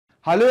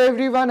Hello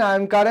everyone, I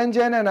am Karan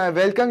Jain and I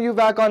welcome you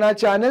back on our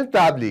channel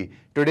Pabbly.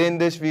 Today in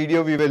this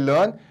video we will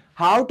learn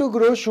how to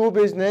grow shoe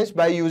business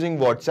by using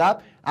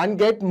WhatsApp and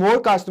get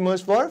more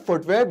customers for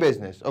footwear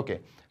business.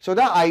 Okay, so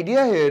the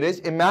idea here is,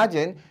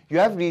 imagine you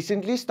have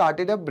recently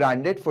started a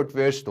branded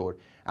footwear store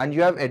and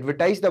you have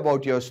advertised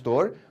about your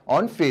store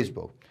on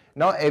Facebook.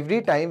 Now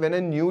every time when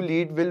a new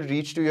lead will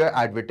reach to your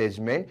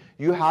advertisement,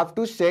 you have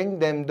to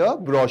send them the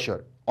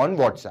brochure on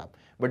WhatsApp.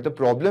 But the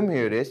problem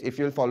here is, if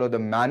you'll follow the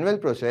manual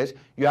process,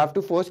 you have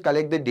to first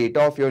collect the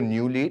data of your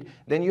new lead,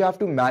 then you have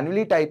to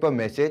manually type a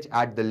message,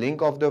 add the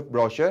link of the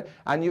brochure,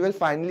 and you will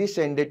finally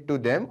send it to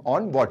them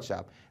on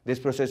WhatsApp. This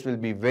process will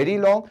be very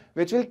long,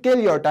 which will kill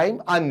your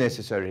time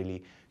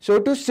unnecessarily. So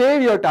to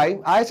save your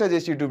time, I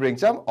suggest you to bring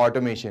some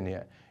automation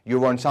here. You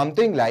want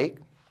something like,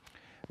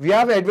 we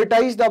have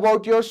advertised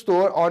about your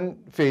store on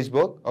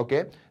Facebook,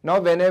 okay? Now,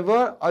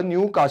 whenever a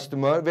new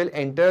customer will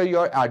enter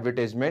your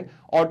advertisement,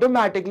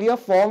 automatically a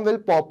form will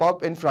pop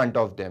up in front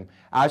of them.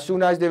 As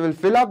soon as they will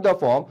fill up the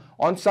form,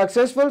 on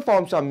successful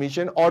form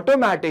submission,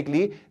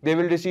 automatically they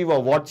will receive a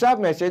WhatsApp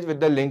message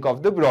with the link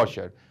of the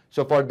brochure.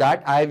 So for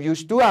that, I have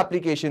used two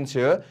applications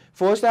here.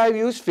 First, I have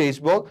used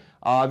Facebook.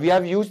 We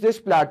have used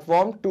this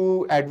platform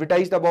to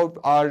advertise about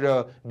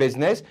our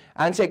business.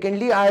 And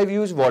secondly, I have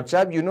used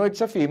WhatsApp. You know,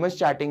 it's a famous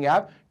chatting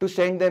app to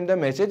send them the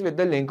message with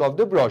the link of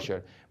the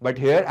brochure. But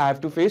here I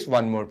have to face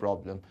one more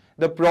problem.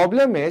 The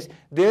problem is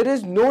there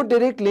is no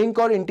direct link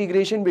or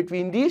integration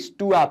between these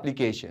two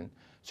applications.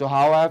 So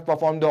how I have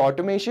performed the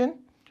automation?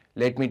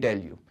 Let me tell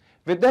you.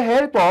 With the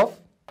help of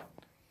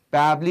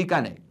Pabbly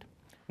Connect.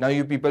 Now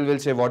you people will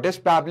say, what is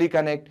Pabbly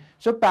Connect?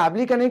 So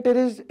Pabbly Connect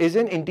is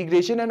an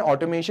integration and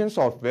automation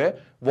software.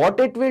 What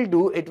it will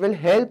do, it will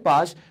help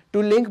us to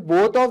link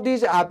both of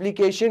these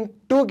applications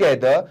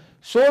together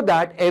so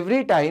that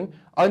every time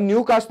a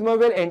new customer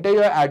will enter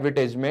your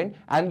advertisement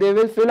and they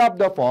will fill up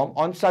the form,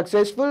 on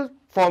successful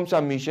form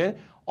submission,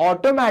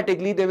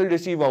 automatically they will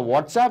receive a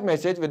WhatsApp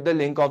message with the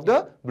link of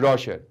the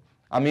brochure.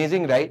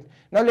 Amazing, right?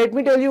 Now let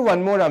me tell you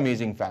one more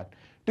amazing fact.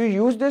 To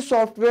use this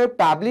software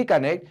Pabbly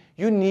Connect,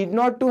 you need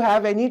not to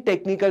have any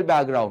technical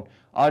background.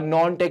 A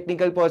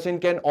non-technical person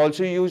can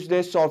also use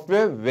this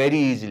software very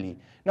easily.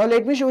 Now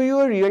let me show you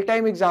a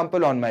real-time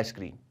example on my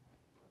screen.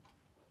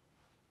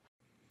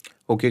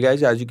 Okay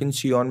guys, as you can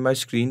see on my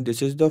screen,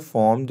 this is the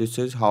form. This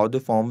is how the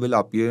form will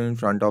appear in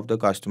front of the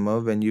customer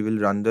when you will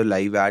run the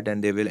live ad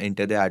and they will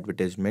enter the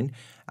advertisement.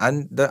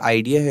 And the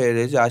idea here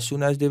is, as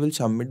soon as they will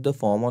submit the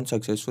form, on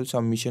successful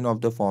submission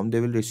of the form,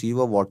 they will receive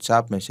a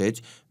WhatsApp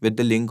message with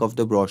the link of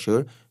the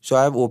brochure. So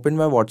I have opened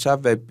my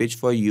WhatsApp web page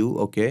for you,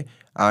 okay?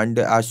 And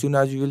as soon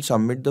as you will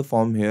submit the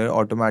form here,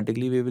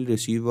 automatically we will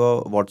receive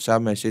a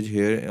WhatsApp message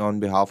here on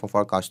behalf of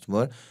our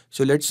customer.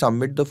 So let's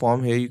submit the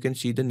form. Here you can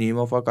see the name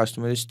of our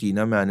customer is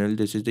𝗪𝗵𝘆.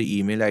 This is the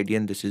email ID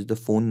and this is the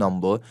phone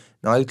number.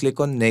 Now I'll click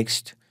on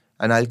next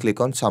and I'll click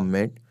on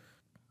submit.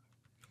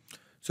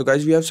 So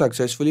guys, we have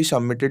successfully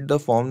submitted the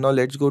form. Now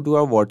let's go to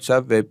our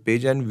WhatsApp web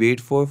page and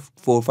wait for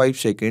 4-5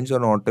 seconds,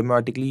 and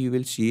automatically you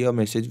will see a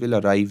message will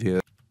arrive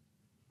here.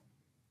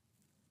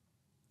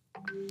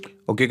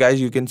 Okay guys,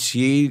 you can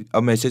see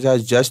a message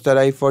has just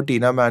arrived for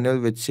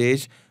𝗪𝗵𝘆, which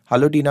says,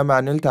 "Hello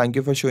𝗪𝗵𝘆, thank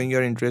you for showing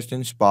your interest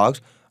in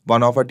Sparks.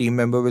 One of our team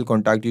member will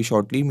contact you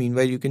shortly.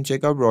 Meanwhile, you can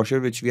check our brochure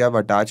which we have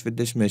attached with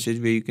this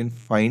message, where you can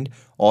find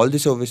all the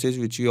services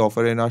which we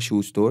offer in our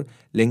shoe store.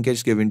 Link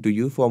is given to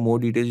you. For more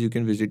details, you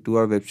can visit to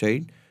our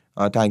website.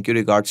 Thank you,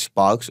 regards,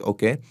 Sparks."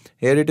 Okay,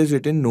 here it is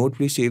written, "Note,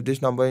 please save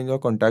this number in your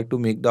contact to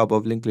make the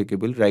above link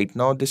clickable." Right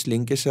now this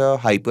link is a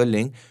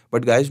hyperlink,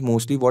 but guys,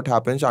 mostly what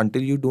happens,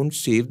 until you don't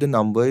save the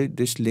number,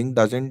 this link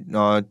doesn't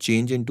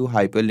change into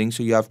hyperlink.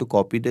 So you have to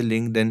copy the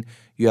link, then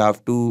you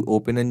have to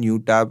open a new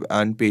tab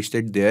and paste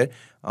it there.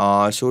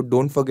 So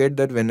don't forget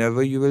that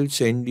whenever you will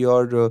send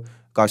your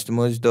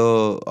customers the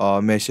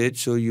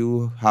message, so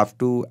you have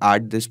to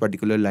add this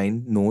particular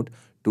line, note,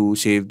 to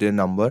save their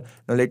number.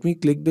 Now let me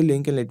click the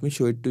link and let me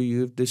show it to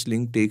you if this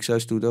link takes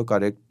us to the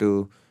correct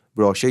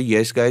brochure.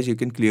 Yes guys, you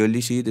can clearly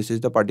see this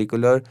is the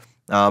particular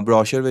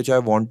brochure which I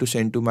want to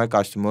send to my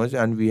customers,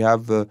 and we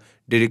have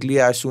directly,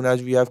 as soon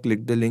as we have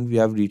clicked the link, we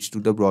have reached to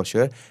the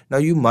brochure. Now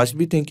you must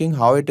be thinking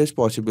how it is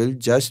possible.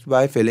 Just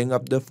by filling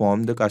up the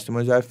form, the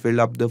customers have filled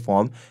up the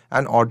form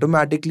and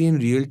automatically in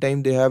real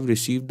time they have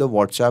received the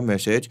WhatsApp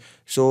message.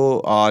 So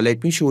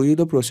let me show you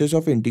the process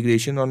of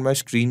integration on my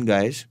screen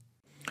guys.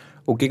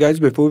 Okay guys,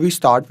 before we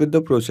start with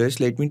the process,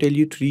 let me tell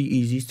you 3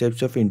 easy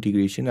steps of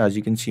integration, as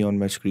you can see on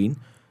my screen.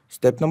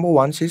 Step number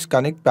 1 says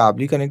connect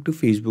Pabbly Connect to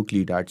Facebook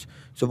lead ads.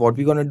 So what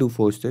we're going to do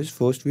first is,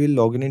 first we'll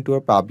log in into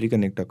our Pabbly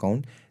Connect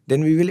account.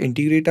 Then we will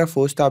integrate our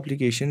first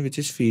application, which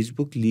is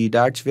Facebook lead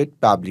ads, with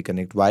Pabbly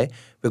Connect. Why?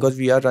 Because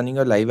we are running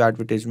a live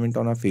advertisement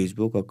on our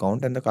Facebook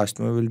account and the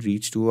customer will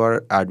reach to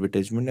our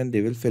advertisement and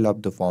they will fill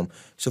up the form.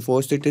 So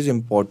first it is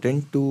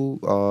important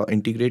to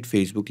integrate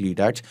Facebook lead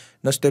ads.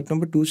 Now step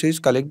number 2 says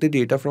collect the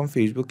data from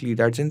Facebook lead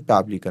ads in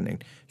Pabbly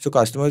Connect. So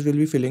customers will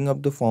be filling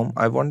up the form.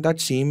 I want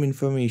that same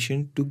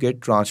information to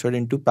get transferred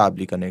into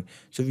Pabbly Connect.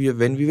 So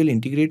when we will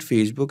integrate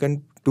Facebook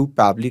and to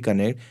Pabbly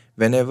Connect.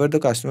 Whenever the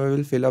customer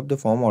will fill up the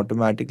form,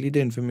 automatically the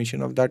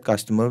information of that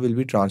customer will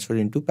be transferred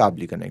into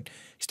Pabbly Connect.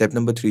 Step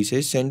number 3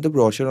 says send the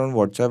brochure on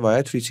WhatsApp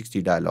via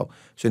 360 dialog.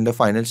 So in the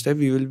final step,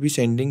 we will be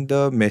sending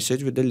the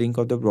message with the link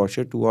of the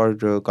brochure to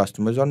our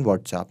customers on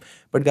WhatsApp.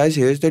 But guys,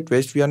 here's the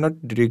twist. We are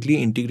not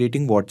directly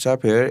integrating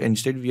WhatsApp here.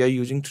 Instead, we are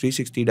using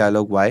 360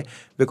 dialog. Why?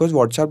 Because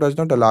WhatsApp does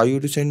not allow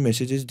you to send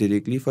messages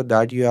directly. For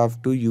that, you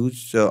have to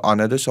use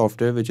another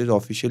software which is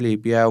official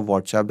API of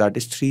WhatsApp, that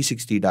is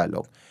 360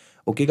 dialog.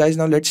 Okay guys,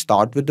 now let's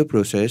start with the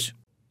process.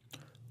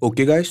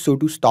 Okay guys, so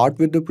to start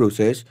with the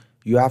process,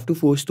 you have to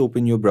first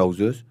open your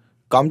browsers,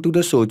 come to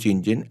the search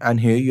engine, and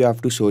here you have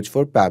to search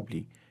for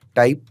Pabbly.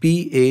 Type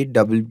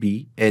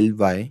Pabbly.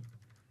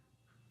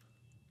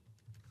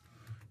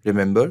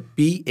 Remember,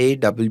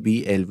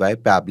 Pabbly,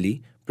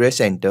 Pabbly. Press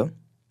enter.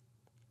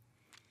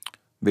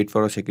 Wait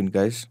for a second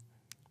guys.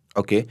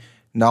 Okay,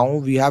 now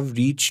we have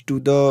reached to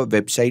the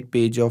website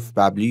page of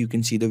Pabbly. You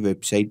can see the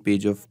website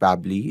page of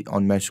Pabbly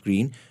on my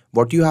screen.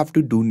 What you have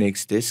to do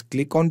next is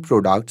click on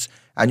products,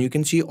 and you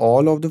can see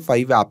all of the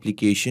 5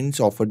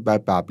 applications offered by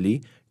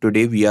Pabbly.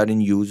 Today we are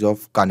in use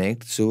of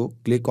Connect, so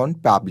click on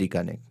Pabbly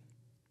Connect.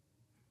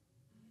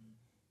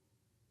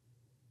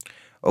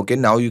 Okay,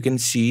 now you can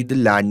see the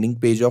landing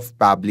page of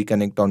Pabbly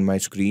Connect on my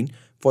screen.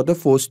 For the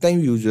first time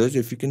users,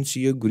 if you can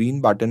see a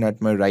green button at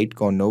my right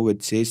corner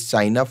which says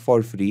sign up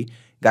for free,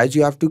 guys,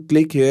 you have to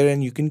click here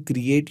and you can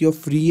create your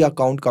free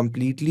account,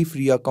 completely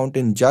free account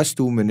in just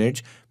 2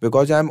 minutes.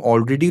 Because I am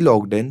already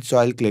logged in, so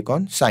I'll click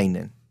on sign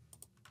in.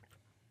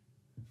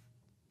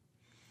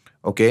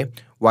 Okay,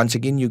 once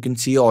again you can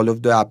see all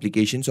of the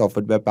applications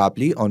offered by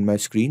Pabbly on my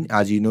screen.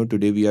 As you know,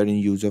 today we are in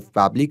use of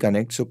Pabbly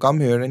Connect, so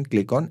come here and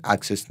click on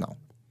access now.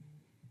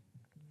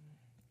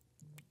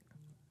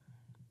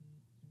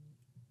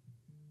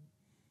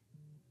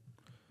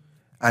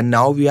 And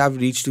now we have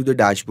reached to the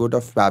dashboard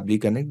of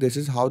Pabbly Connect. This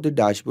is how the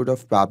dashboard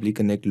of Pabbly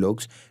Connect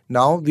looks.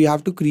 Now we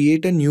have to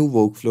create a new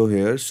workflow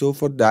here. So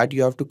for that,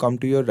 you have to come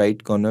to your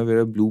right corner where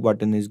a blue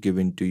button is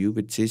given to you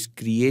which says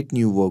create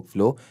new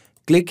workflow.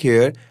 Click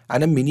here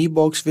and a mini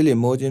box will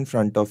emerge in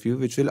front of you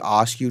which will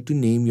ask you to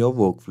name your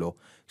workflow.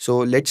 So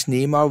let's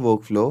name our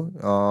workflow.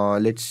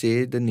 Let's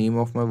say the name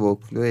of my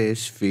workflow is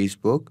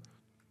Facebook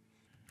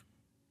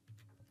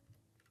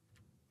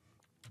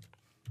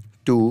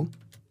to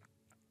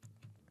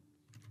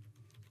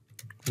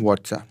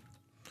WhatsApp.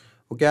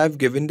 Okay, I've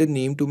given the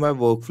name to my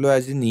workflow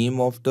as the name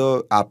of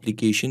the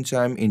applications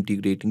I'm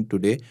integrating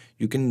today.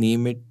 You can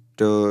name it,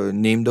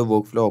 name the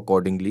workflow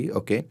accordingly.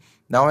 Okay,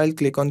 now I'll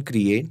click on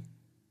create.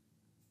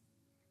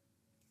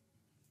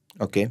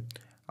 Okay,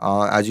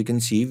 as you can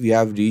see, we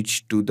have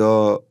reached to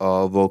the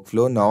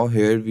workflow. Now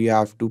here we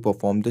have to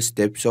perform the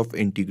steps of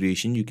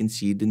integration. You can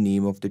see the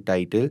name of the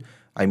title.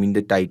 I mean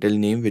the title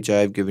name which I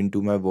have given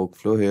to my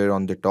workflow here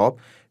on the top.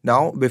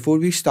 Now, before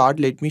we start,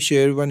 let me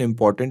share one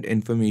important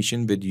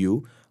information with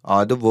you.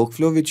 The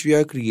workflow which we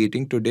are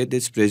creating today,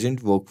 this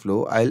present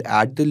workflow, I'll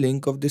add the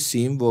link of the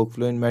same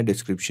workflow in my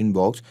description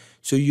box.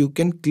 So you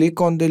can click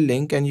on the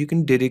link and you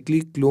can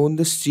directly clone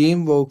the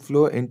same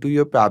workflow into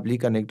your Pabbly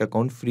Connect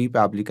account, free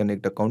Pabbly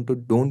Connect account. So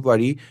don't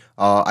worry.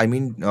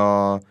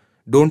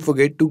 Don't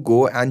forget to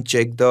go and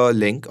check the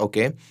link.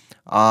 Okay.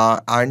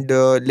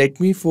 Let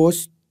me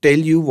first tell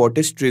you what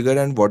is trigger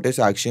and what is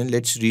action.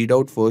 Let's read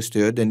out first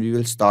here, then we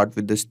will start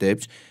with the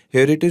steps.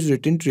 Here it is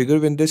written, trigger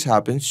when this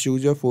happens,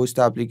 choose your first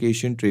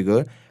application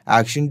trigger.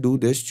 Action, do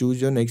this, choose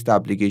your next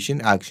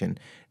application action.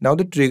 Now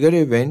the trigger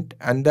event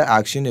and the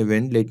action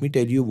event, let me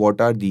tell you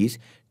what are these.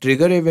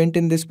 Trigger event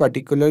in this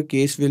particular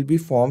case will be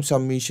form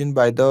submission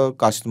by the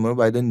customer,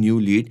 by the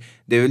new lead.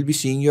 They will be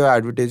seeing your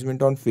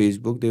advertisement on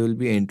Facebook. They will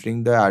be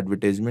entering the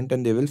advertisement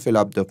and they will fill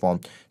up the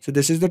form. So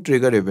this is the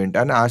trigger event.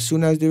 And as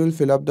soon as they will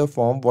fill up the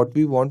form, what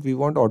we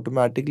want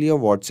automatically a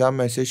WhatsApp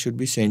message should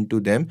be sent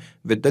to them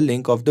with the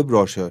link of the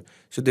brochure.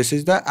 So this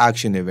is the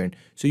action event.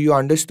 So you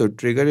understood,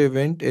 trigger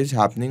event is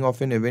happening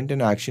of an event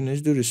and action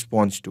is the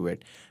response to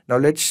it. Now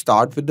let's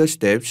start with the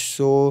steps.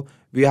 So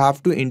we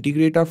have to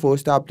integrate our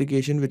first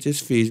application which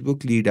is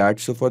Facebook lead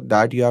ads. So for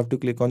that you have to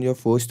click on your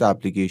first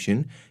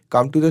application,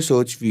 come to the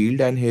search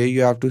field and here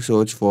you have to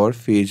search for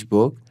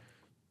Facebook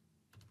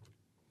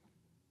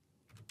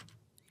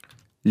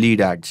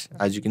lead ads.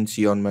 As you can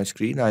see on my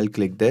screen, I'll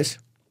click this.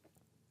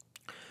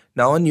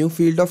 Now a new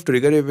field of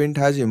trigger event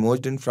has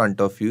emerged in front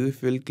of you.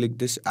 If you'll click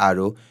this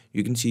arrow,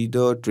 you can see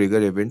the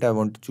trigger event. I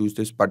want to choose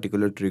this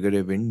particular trigger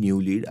event, new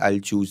lead. I'll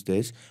choose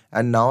this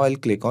and now I'll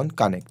click on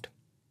connect.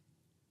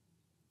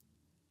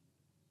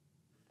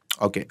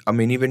 Okay, a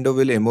mini window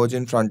will emerge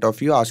in front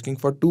of you asking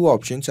for two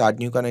options, add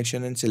new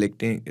connection and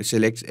select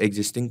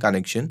existing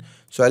connection.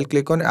 So I'll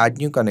click on add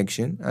new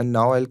connection and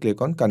now I'll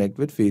click on connect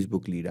with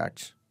Facebook lead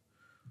ads.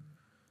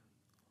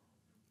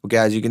 Okay,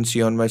 as you can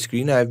see on my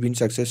screen, I have been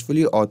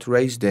successfully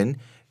authorized in.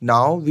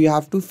 Now we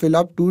have to fill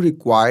up two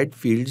required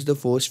fields. The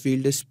first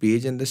field is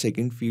page and the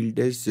second field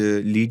is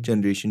lead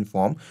generation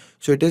form.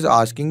 So it is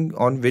asking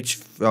on which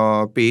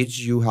page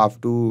you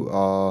have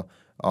to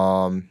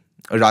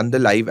run the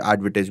live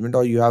advertisement,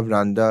 or you have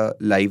run the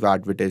live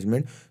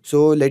advertisement.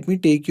 So let me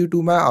take you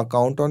to my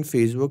account on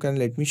Facebook and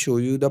let me show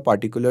you the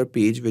particular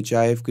page which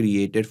I have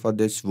created for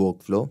this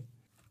workflow.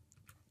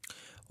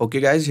 Okay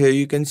guys, here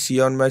you can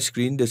see on my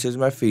screen, this is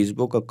my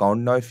Facebook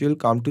account. Now if you'll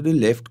come to the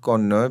left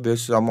corner where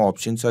some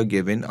options are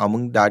given,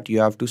 among that you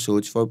have to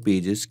search for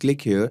pages.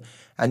 Click here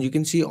and you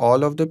can see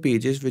all of the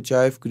pages which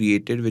I have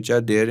created, which are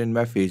there in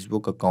my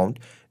Facebook account.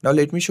 Now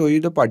let me show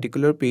you the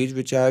particular page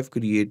which I have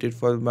created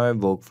for my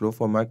workflow,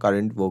 for my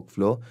current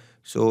workflow.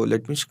 So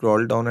let me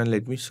scroll down and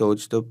let me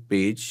search the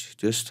page.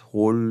 Just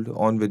hold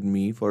on with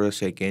me for a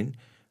second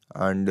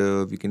and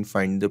we can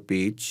find the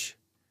page.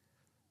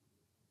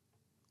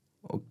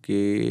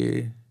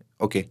 Okay,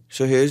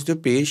 so here's the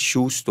page,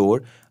 shoe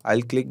store.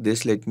 I'll click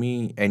this. Let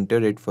me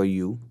enter it for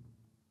you.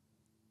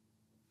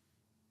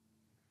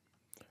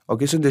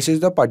 Okay, so this is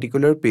the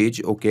particular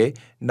page. Okay,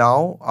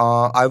 now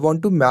I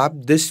want to map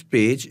this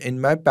page in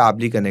my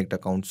Pabbly Connect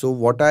account. So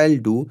what I'll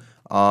do,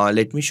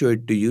 let me show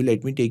it to you.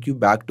 Let me take you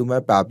back to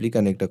my Pabbly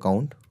Connect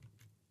account.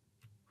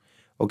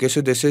 Okay,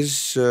 so this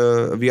is,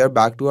 we are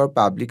back to our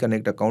Pabbly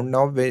Connect account.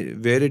 Now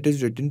where it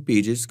is written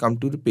pages, come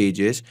to the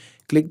pages,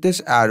 click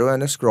this arrow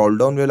and a scroll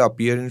down will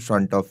appear in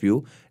front of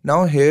you.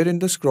 Now here in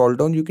the scroll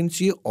down, you can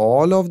see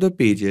all of the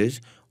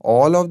pages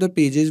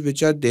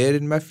which are there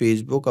in my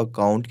Facebook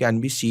account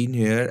can be seen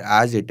here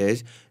as it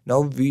is.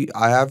 Now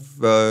I have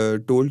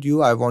told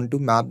you I want to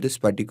map this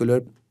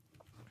particular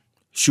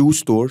shoe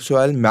store, so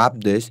I'll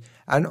map this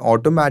and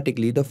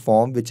automatically the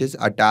form which is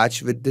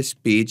attached with this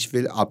page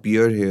will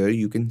appear here.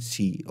 You can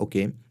see.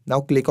 Okay,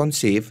 now click on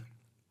save.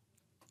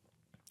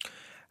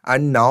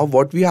 And now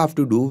what we have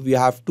to do, we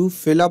have to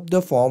fill up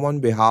the form on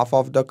behalf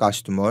of the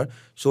customer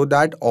so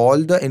that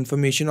all the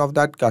information of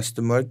that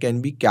customer can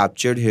be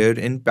captured here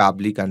in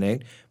Pabbly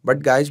Connect.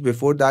 But guys,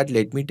 before that,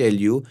 let me tell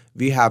you,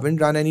 we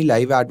haven't run any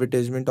live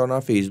advertisement on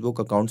our Facebook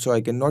account, so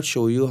I cannot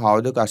show you how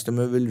the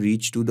customer will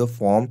reach to the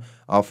form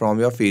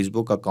from your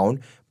Facebook account.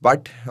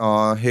 But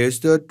here's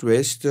the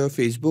twist.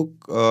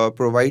 Facebook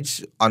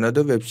provides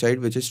another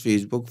website which is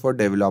Facebook for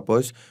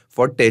developers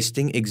for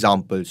testing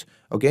examples.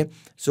 Okay,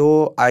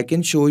 so I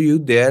can show you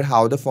there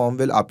how the form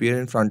will appear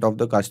in front of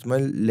the customer.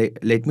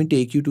 Let me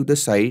take you to the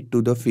site,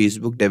 to the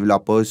Facebook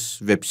developers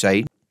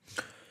website.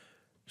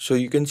 So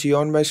you can see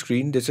on my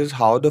screen, this is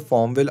how the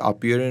form will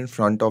appear in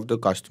front of the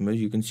customer.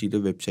 You can see the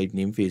website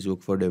name,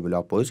 Facebook for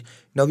developers.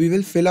 Now we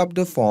will fill up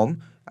the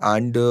form,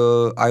 and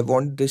I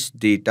want this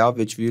data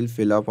which we will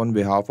fill up on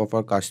behalf of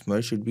our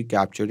customer should be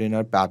captured in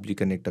our Pabbly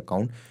Connect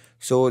account.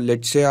 So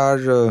let's say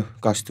our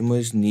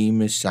customer's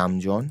name is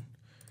Sam John.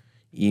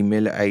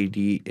 Email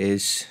ID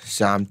is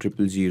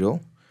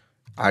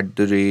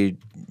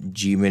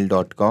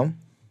sam000@gmail.com,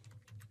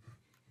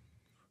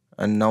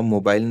 and now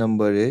mobile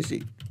number is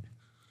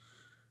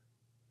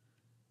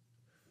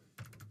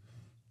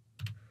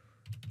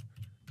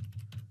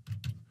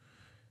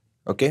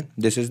okay,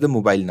 this is the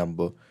mobile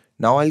number.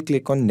 Now I'll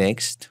click on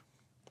next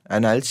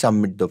and I'll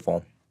submit the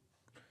form.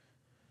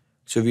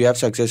 So we have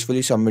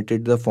successfully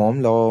submitted the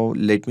form. Now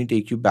let me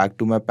take you back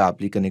to my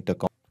Pabbly Connect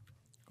account.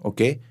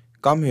 Okay,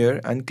 come here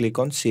and click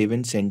on save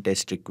and send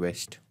test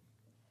request.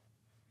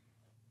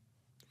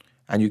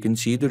 And you can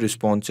see the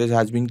responses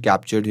has been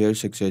captured here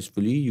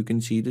successfully. You can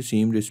see the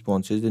same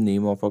responses, the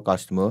name of our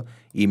customer,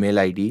 email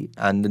ID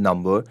and the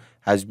number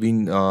has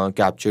been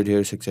captured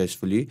here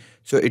successfully.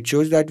 So it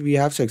shows that we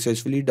have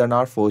successfully done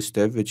our first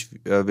step, which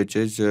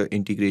is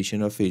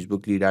integration of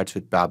Facebook lead ads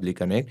with Pabbly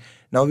Connect.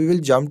 Now we will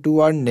jump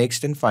to our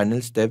next and final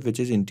step, which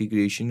is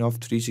integration of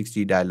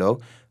 360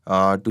 dialog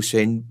to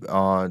send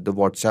the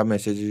WhatsApp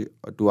message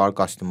to our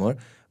customer.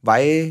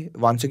 Why,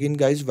 once again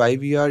guys, why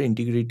we are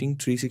integrating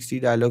 360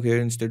 dialog here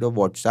instead of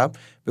WhatsApp?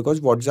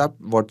 Because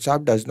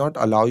WhatsApp does not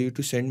allow you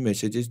to send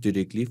messages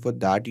directly. For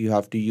that you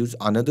have to use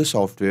another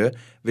software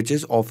which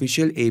is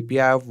official API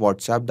of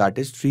WhatsApp, that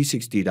is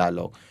 360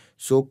 dialog.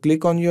 So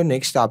click on your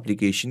next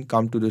application,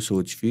 come to the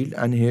search field,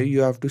 and here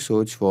you have to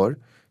search for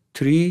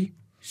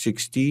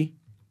 360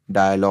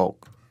 dialog.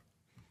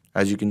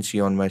 As you can see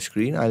on my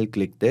screen, I'll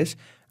click this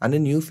and a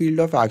new field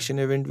of action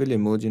event will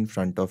emerge in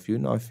front of you.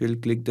 Now if you'll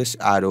click this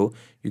arrow,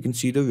 you can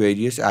see the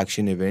various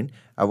action event.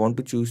 I want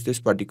to choose this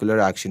particular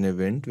action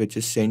event, which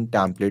is send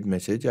template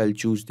message. I'll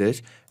choose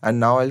this and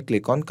now I'll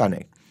click on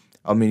connect.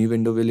 A mini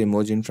window will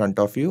emerge in front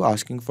of you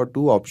asking for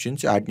two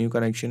options, add new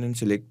connection and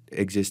select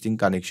existing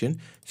connection.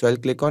 So I'll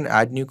click on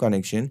add new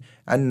connection,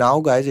 and now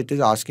guys, it is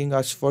asking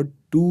us for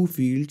two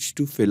fields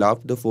to fill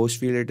up. The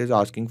first field, it is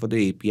asking for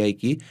the API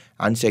key,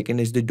 and second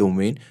is the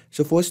domain.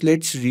 So first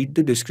let's read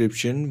the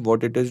description,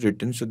 what it is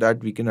written, so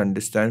that we can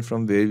understand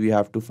from where we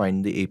have to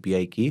find the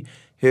API key.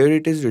 Here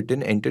it is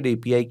written, enter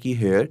API key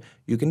here.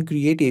 You can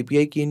create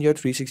API key in your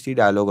 360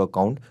 dialog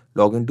account.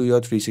 Log into your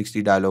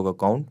 360 dialog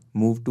account,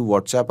 move to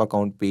WhatsApp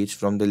account page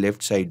from the left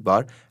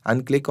sidebar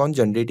and click on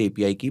generate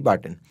API key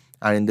button.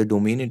 And in the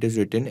domain it is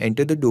written,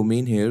 enter the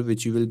domain here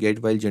which you will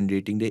get while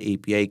generating the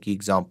API key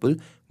example,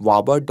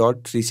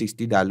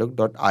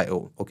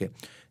 𝗪𝗆.360dialog.io. Okay.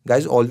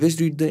 Guys,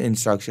 always read the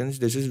instructions.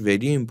 This is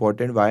very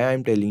important. Why I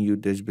am telling you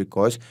this?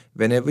 Because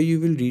whenever you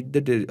will read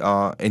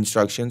the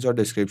instructions or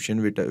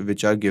description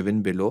which are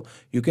given below,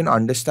 you can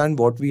understand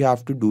what we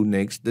have to do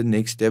next, the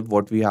next step,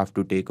 what we have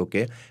to take.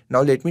 Okay,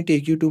 now let me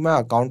take you to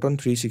my account on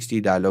 360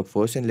 dialog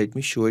first, and let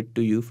me show it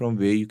to you from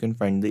where you can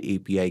find the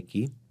API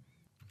key.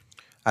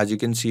 As you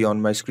can see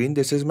on my screen,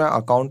 this is my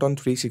account on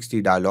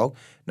 360 dialog.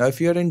 Now if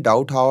you are in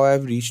doubt how I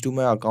have reached to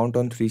my account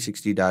on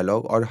 360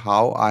 dialog, or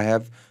how I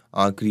have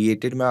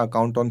created my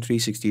account on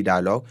 360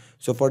 dialog,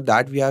 so for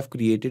that we have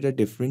created a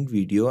different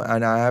video,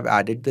 and I have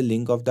added the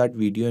link of that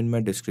video in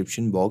my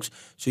description box,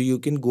 so you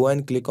can go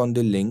and click on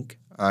the link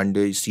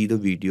and see the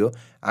video.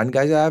 And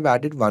guys, I have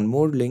added one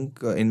more link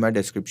in my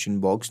description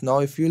box. Now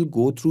if you'll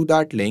go through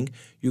that link,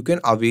 you can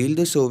avail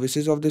the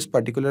services of this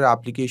particular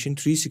application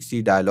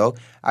 360 dialog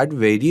at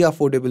very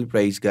affordable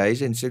price,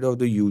 guys, instead of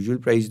the usual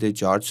price they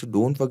charge. So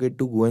don't forget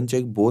to go and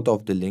check both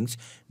of the links.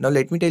 Now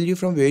let me tell you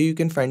from where you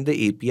can find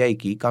the API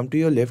key. Come to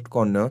your left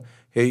corner.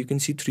 Here you can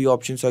see three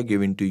options are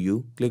given to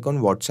you. Click on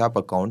WhatsApp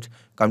accounts.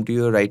 Come to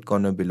your right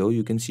corner below.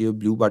 You can see a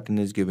blue button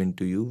is given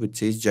to you which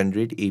says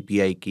generate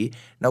API key.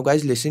 Now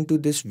guys, listen to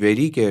this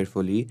very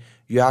carefully.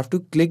 You have to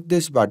click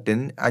this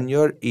button and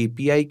your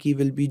API key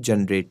will be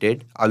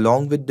generated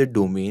along with the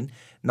domain.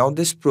 Now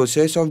this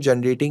process of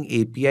generating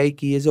API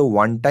key is a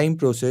one-time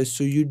process,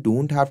 so you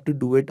don't have to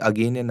do it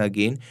again and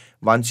again.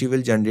 Once you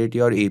will generate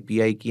your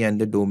API key and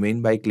the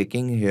domain by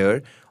clicking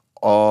here,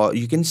 or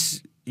you can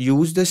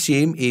use the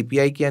same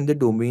API key and the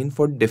domain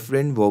for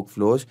different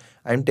workflows.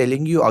 I'm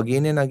telling you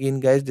again and again,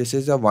 guys, this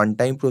is a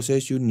one-time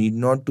process. You need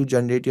not to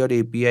generate your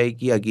API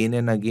key again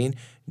and again.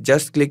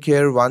 Just click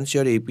here once,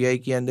 your API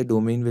key and the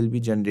domain will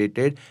be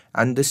generated,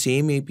 and the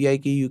same API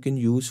key you can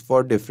use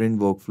for different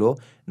workflow.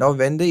 Now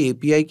when the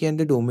API key and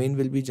the domain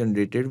will be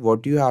generated,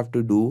 what you have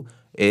to do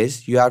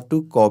is you have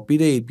to copy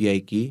the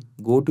API key,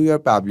 go to your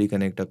Pabbly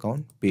Connect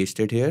account, paste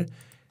it here.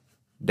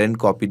 Then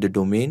copy the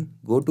domain,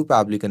 go to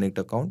Pabbly Connect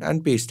account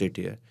and paste it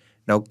here.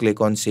 Now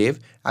click on save,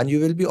 and you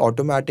will be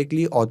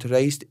automatically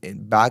authorized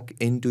back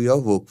into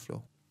your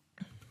workflow.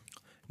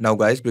 Now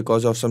guys,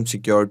 because of some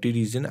security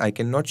reason, I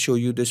cannot show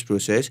you this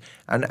process,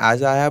 and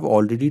as I have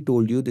already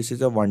told you, this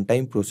is a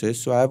one-time process,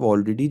 so I have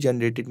already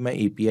generated my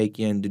API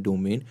key and the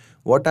domain.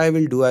 What I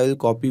will do, I will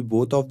copy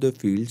both of the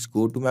fields,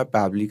 go to my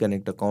Pabbly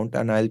Connect account,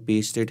 and I'll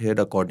paste it here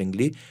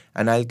accordingly,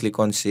 and I'll click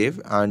on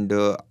save, and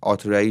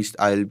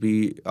I'll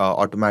be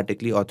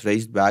automatically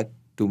authorized back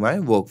to my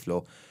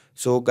workflow.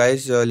 So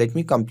guys, let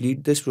me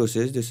complete this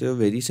process. This is a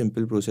very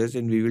simple process,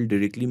 and we will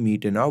directly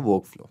meet in our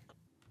workflow.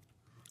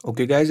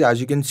 Okay guys,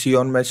 as you can see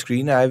on my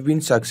screen, I have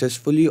been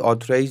successfully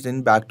authorized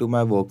in back to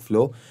my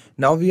workflow.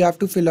 Now we have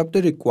to fill up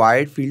the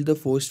required field. The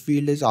first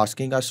field is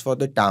asking us for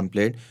the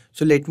template.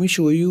 So let me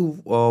show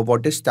you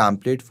what is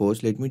template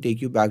first. Let me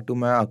take you back to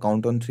my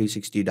account on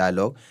 360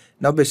 dialog.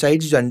 Now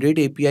besides generate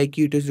API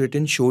key, it is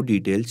written show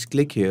details.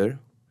 Click here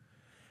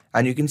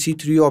and you can see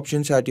three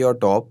options at your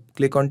top.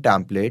 Click on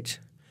templates.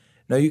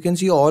 Now you can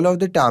see all of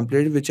the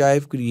template which I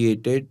have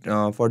created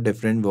for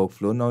different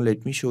workflow. Now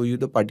let me show you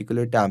the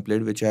particular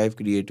template which I have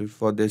created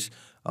for this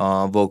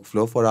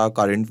workflow, for our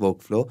current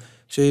workflow.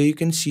 So you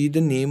can see the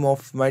name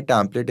of my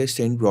template is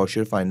send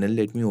brochure final.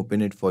 Let me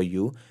open it for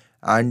you,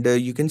 and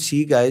you can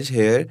see guys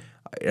here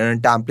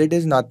template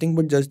is nothing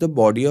but just the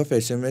body of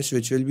SMS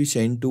which will be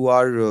sent to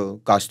our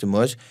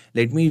customers.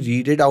 Let me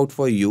read it out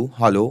for you.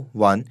 Hello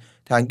 1,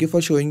 thank you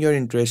for showing your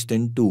interest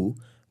in 2.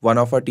 One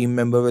of our team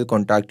member will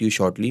contact you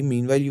shortly.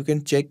 Meanwhile, you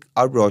can check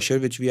our brochure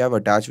which we have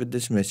attached with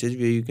this message,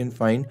 where you can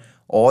find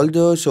all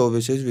the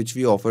services which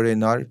we offer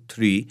in our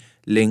 3.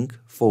 Link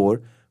 4.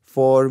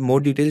 For more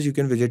details, you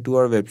can visit to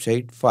our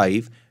website.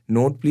 5.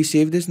 Note, please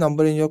save this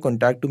number in your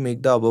contact to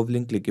make the above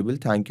link clickable.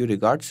 Thank you,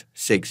 regards.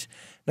 6.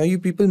 Now you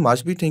people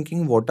must be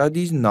thinking, what are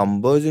these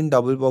numbers in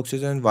double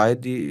boxes and why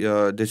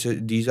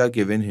these are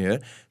given here?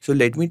 So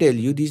let me tell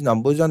you, these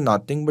numbers are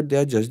nothing but they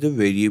are just the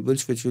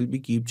variables which will be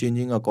keep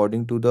changing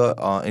according to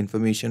the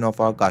information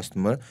of our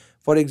customer.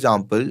 For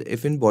example,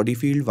 if in body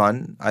field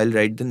 1, I'll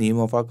write the name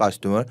of our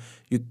customer,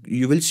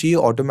 you will see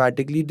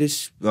automatically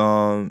this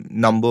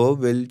number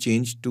will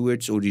change to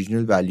its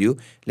original value.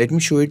 Let me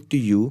show it to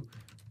you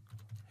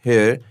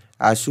here.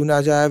 As soon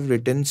as I have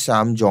written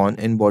Sam John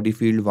in body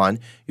field 1,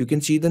 you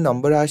can see the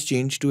number has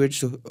changed to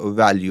its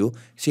value.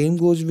 Same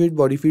goes with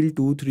body field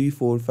 2, 3,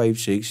 4, 5,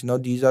 6. Now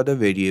these are the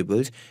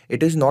variables.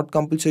 It is not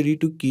compulsory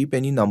to keep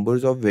any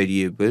numbers of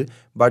variable,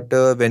 but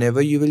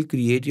whenever you will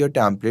create your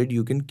template,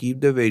 you can keep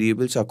the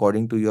variables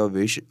according to your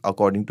wish,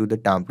 according to the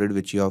template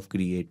which you have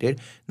created.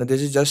 Now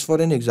this is just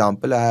for an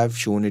example. I have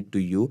shown it to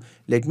you.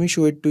 Let me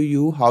show it to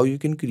you how you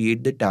can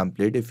create the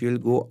template. If you'll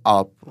go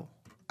up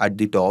at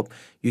the top,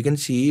 you can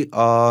see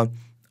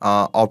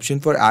option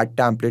for add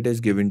template is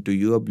given to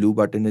you. A blue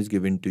button is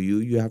given to you.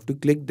 You have to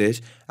click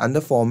this and the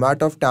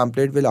format of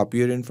template will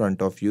appear in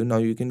front of you. Now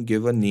you can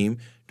give a name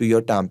to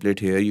your template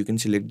here. You can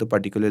select the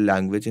particular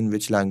language, in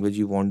which language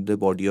you want the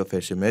body of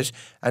SMS,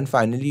 and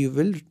finally you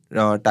will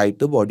type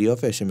the body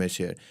of SMS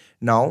here.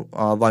 Now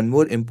one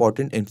more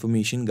important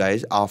information,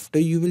 guys. After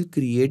you will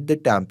create the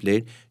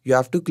template, you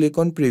have to click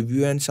on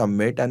preview and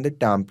submit, and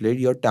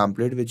your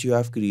template which you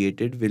have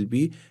created will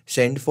be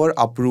sent for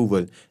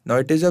approval. Now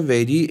it is a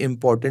very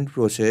important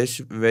process.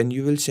 When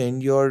you will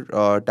send your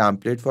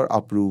template for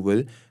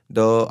approval,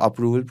 the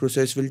approval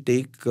process will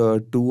take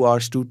 2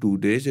 hours to 2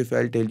 days. If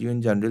I'll tell you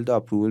in general, the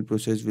approval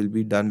process will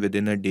be done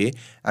within a day,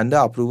 and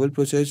the approval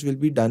process will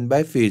be done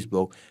by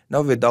Facebook.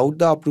 Now without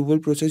the approval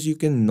process, you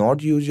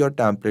cannot use your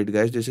template,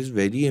 guys. This is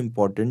very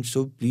important,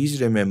 so please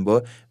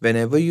remember,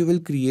 whenever you will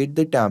create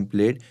the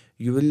template,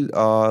 you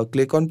will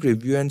click on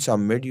preview and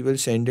submit. You will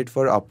send it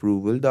for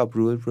approval. The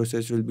approval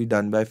process will be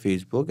done by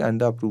Facebook,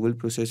 and the approval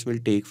process will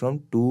take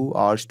from 2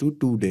 hours to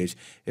 2 days.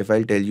 If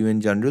I'll tell you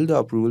in general, the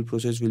approval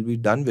process will be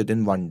done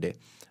within 1 day.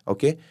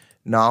 Okay.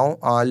 Now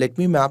let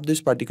me map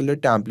this particular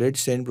template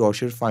send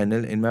brochure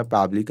final in my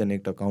Pabbly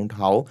Connect account.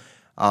 How?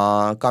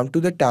 Come to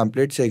the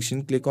template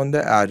section, click on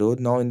the arrow.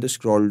 Now in the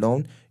scroll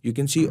down, you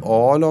can see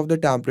all of the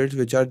templates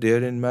which are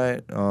there in my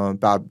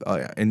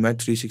in my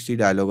 360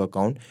 dialog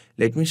account.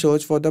 Let me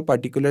search for the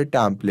particular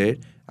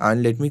template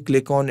and let me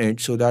click on it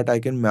so that I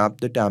can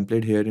map the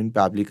template here in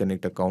Pabbly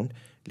Connect account.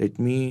 Let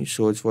me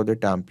search for the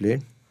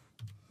template.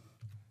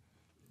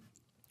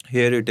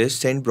 Here it is,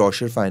 send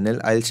brochure final.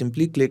 I'll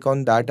simply click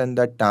on that and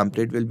that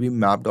template will be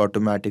mapped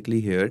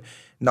automatically here.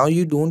 Now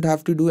you don't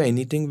have to do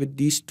anything with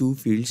these two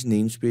fields,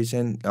 namespace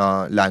and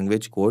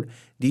language code.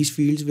 These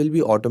fields will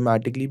be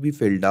automatically be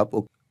filled up.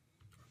 Okay.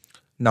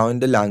 Now in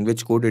the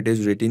language code, it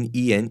is written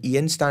EN.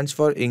 EN stands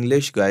for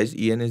English, guys.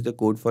 EN is the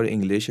code for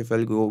English. If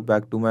I'll go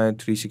back to my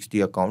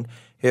 360 account,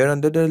 here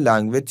under the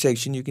language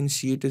section, you can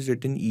see it is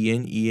written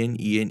EN, EN,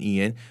 EN,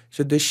 EN.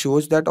 So this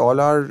shows that all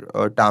our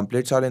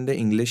templates are in the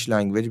English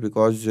language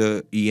because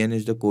EN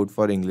is the code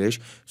for English.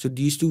 So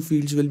these two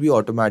fields will be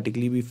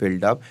automatically be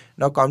filled up.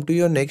 Now come to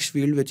your next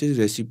field, which is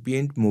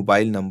recipient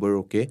mobile number.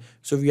 Okay.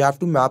 So we have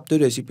to map the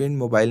recipient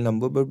mobile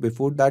number. But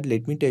before that,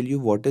 let me tell you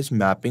what is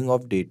mapping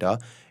of data.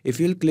 If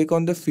you'll click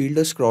on the field,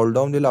 a scroll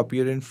down will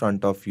appear in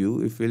front of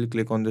you. If you'll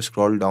click on the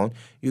scroll down,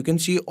 you can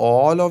see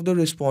all of the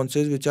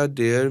responses which are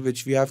there,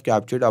 which we have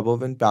captured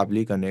above in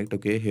Pabbly Connect.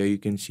 Okay, here you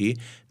can see.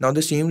 Now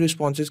the same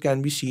responses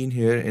can be seen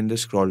here in the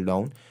scroll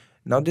down.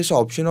 Now this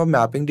option of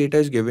mapping data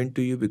is given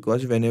to you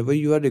because whenever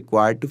you are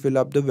required to fill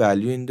up the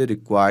value in the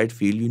required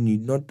field, you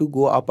need not to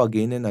go up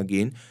again and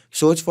again,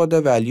 search for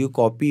the value,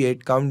 copy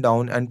it, come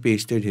down and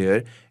paste it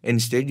here.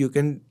 Instead, you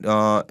can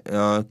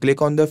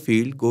click on the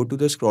field, go to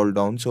the scroll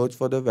down, search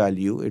for the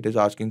value. It is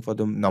asking for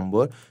the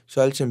number.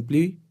 So I'll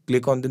simply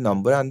click on the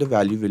number and the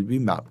value will be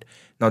mapped.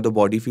 Now the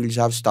body fields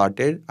have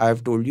started. I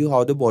have told you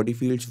how the body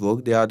fields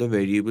work. They are the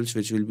variables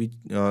which will be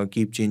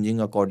keep changing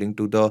according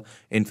to the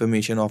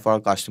information of our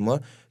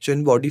customer. So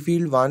in body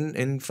field 1,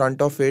 in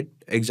front of it,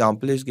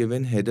 example is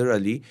given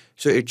𝗪𝗱𝗏.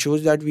 So it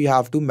shows that we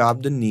have to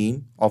map the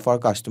name of our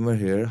customer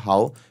here.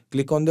 How?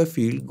 Click on the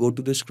field, go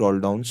to the scroll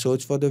down,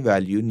 search for the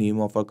value, name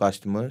of our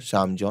customer,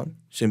 Sam John.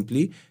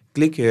 Simply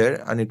click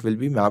here and it will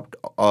be mapped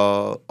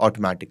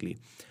automatically.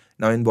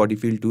 Now in body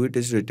field 2, it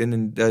is written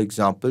in the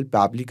example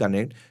Pabbly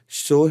Connect.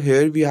 So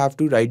here we have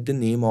to write the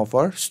name of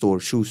our store,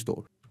 shoe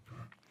store.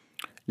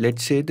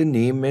 Let's say the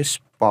name is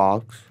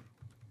Sparks.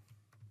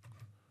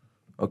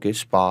 Okay,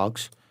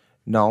 Sparks.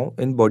 Now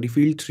in body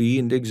field 3,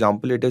 in the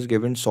example it is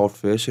given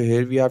software. So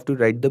here we have to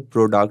write the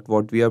product,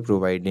 what we are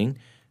providing.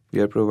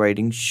 We are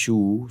providing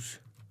shoes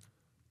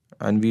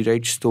and we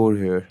write store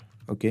here.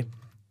 Okay.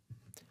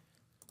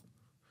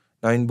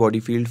 Now in body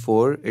field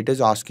 4, it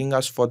is asking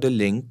us for the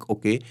link.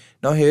 Okay.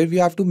 Now here we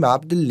have to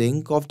map the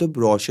link of the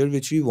brochure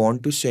which we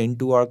want to send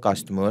to our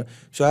customer.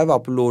 So I have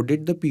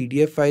uploaded the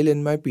PDF file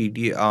in my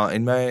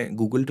in my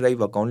Google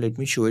Drive account. Let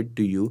me show it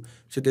to you.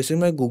 So this is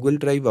my Google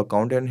Drive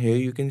account and here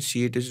you can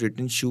see it is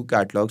written shoe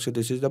catalog. So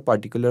this is the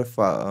particular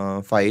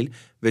file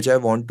which I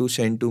want to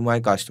send to my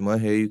customer.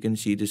 Here you can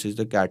see this is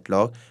the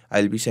catalog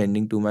I'll be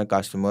sending to my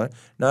customer.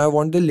 Now I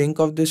want the link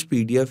of this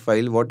PDF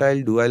file. What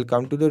I'll do, I'll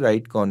come to the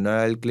right corner.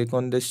 I'll click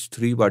on this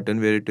 3 button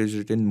where it is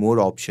written more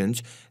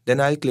options. Then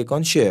I'll click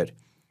on share.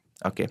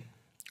 Okay,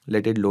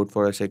 let it load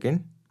for a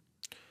second.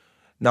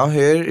 Now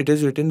here it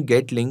is written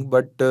get link,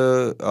 but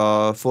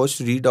first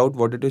read out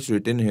what it is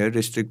written here.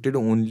 Restricted,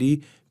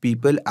 only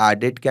people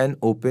added can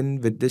open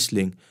with this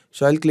link.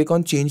 So I'll click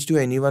on change to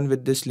anyone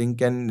with this link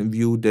can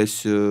view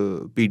this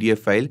PDF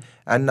file,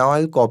 and now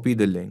I'll copy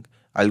the link.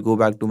 I'll go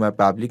back to my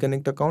Pabbly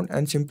Connect account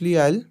and simply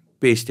I'll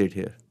paste it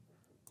here.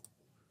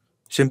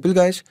 Simple,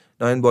 guys.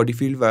 Now in body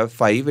field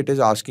 5, it is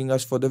asking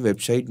us for the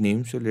website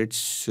name. So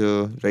let's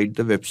write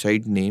the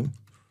website name.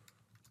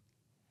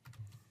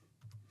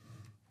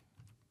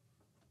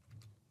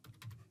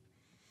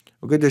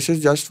 Okay, this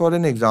is just for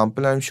an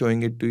example. I'm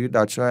showing it to you.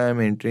 That's why I'm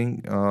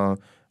entering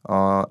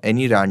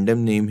any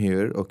random name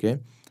here. Okay.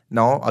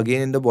 Now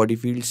again in the body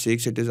field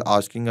 6, it is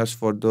asking us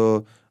for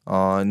the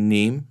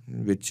name,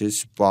 which is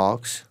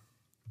Sparks.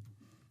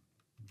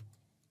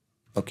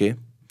 Okay.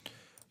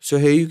 So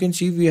here you can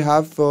see we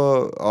have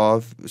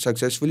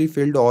successfully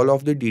filled all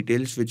of the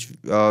details which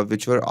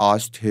were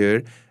asked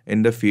here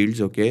in the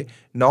fields. Okay,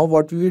 now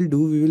what we will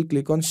do, we will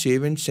click on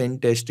save and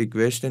send test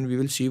request, and we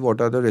will see what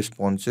are the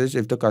responses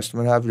if the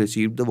customer have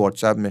received the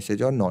WhatsApp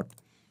message or not.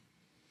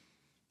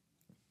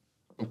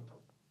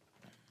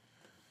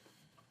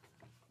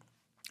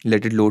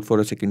 Let it load for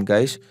a second,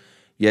 guys.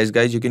 Yes,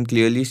 guys, you can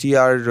clearly see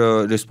our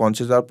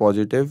responses are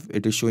positive.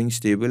 It is showing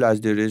stable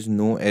as there is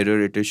no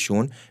error. It is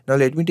shown. Now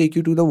let me take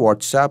you to the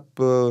WhatsApp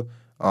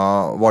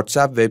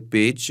web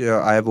page.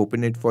 I have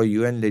opened it for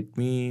you, and let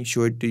me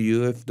show it to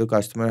you if the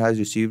customer has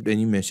received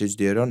any message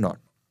there or not.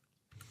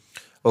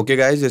 Okay,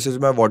 guys, this is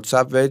my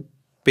WhatsApp web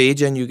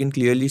page, and you can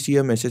clearly see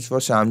a message for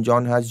Sam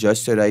John has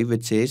just arrived,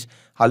 which says,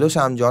 "Hello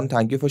Sam John,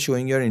 thank you for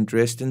showing your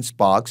interest in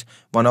Sparks.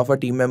 One of our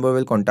team member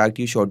will contact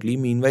you shortly.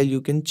 Meanwhile, you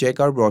can check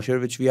our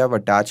brochure which we have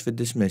attached with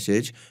this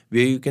message,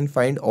 where you can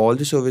find all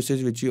the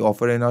services which we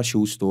offer in our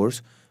shoe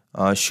stores.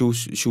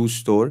 Shoe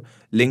store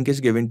link is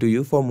given to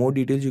you. For more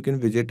details, you can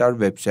visit our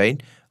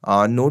website.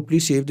 Note,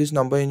 please save this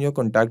number in your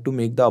contact to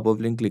make the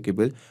above link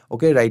clickable."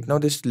 Okay, right now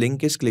this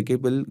link is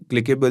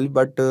clickable,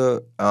 but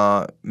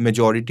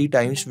majority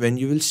times when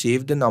you will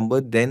save the number,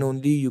 then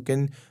only you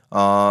can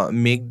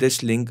make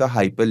this link a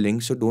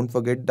hyperlink. So don't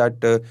forget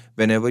that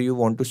whenever you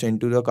want to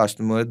send to the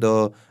customer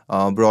the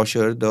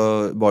brochure,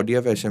 the body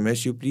of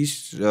SMS, you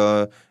please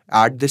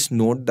add this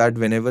note that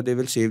whenever they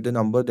will save the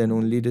number, then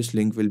only this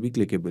link will be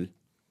clickable.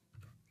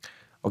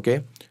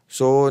 Okay,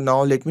 so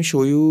now let me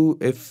show you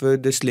if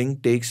this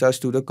link takes us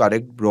to the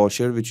correct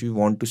brochure which we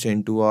want to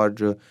send to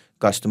our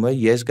customer.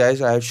 Yes,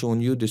 guys, I have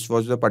shown you this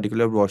was the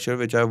particular brochure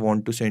which I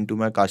want to send to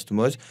my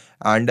customers,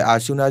 and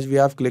as soon as we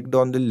have clicked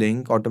on the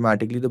link,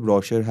 automatically the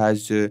brochure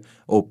has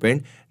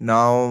opened.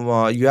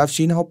 Now you have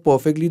seen how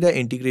perfectly the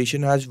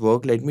integration has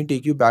worked. Let me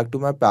take you back to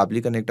my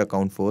Pabbly Connect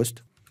account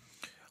first.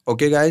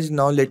 Okay, guys,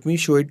 now let me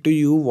show it to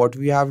you what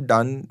we have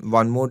done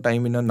one more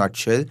time in a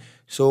nutshell.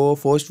 So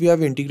first we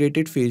have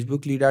integrated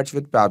Facebook lead ads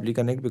with Pabbly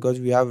Connect because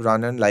we have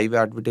run a live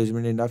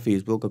advertisement in our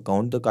Facebook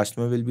account. The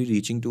customer will be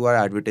reaching to our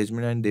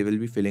advertisement and they will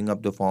be filling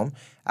up the form.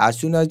 As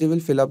soon as they will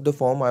fill up the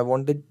form, I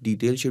want the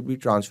details should be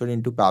transferred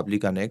into Pabbly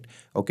Connect.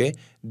 Okay,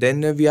 then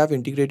we have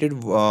integrated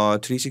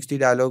 360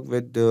 dialog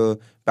with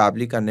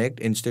Pabbly Connect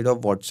instead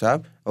of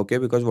WhatsApp. Okay,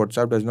 because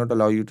WhatsApp does not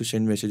allow you to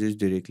send messages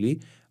directly.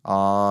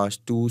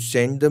 To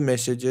send the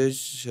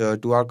messages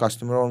to our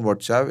customer on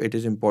WhatsApp, it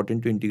is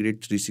important to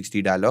integrate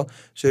 360 dialog.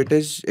 So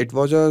it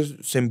was a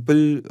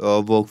simple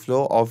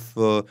workflow of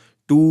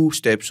two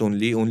steps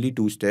only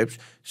two steps.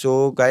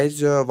 So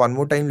guys, one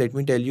more time let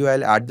me tell you,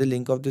 I'll add the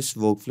link of this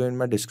workflow in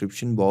my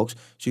description box,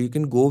 so you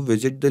can go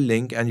visit the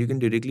link and you can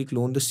directly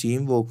clone the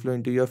same workflow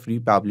into your free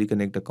Pabbly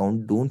Connect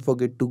account. Don't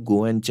forget to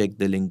go and check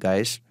the link,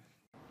 guys.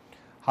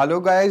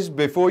 Hello guys,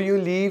 before you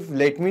leave,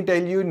 let me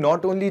tell you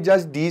not only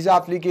just these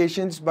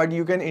applications, but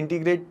you can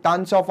integrate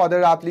tons of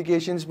other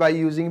applications by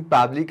using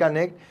Pabbly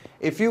Connect.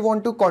 If you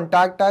want to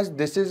contact us,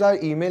 this is our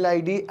email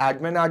ID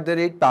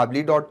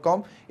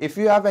admin@pabbly.com. If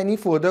you have any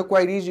further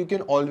queries, you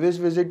can always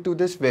visit to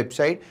this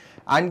website.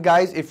 And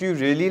guys, if you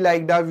really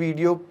liked our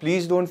video,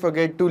 please don't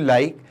forget to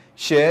like,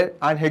 share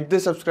and hit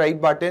the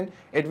subscribe button.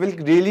 It will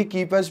really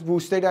keep us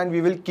boosted and we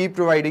will keep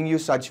providing you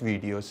such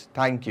videos.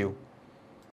 Thank you.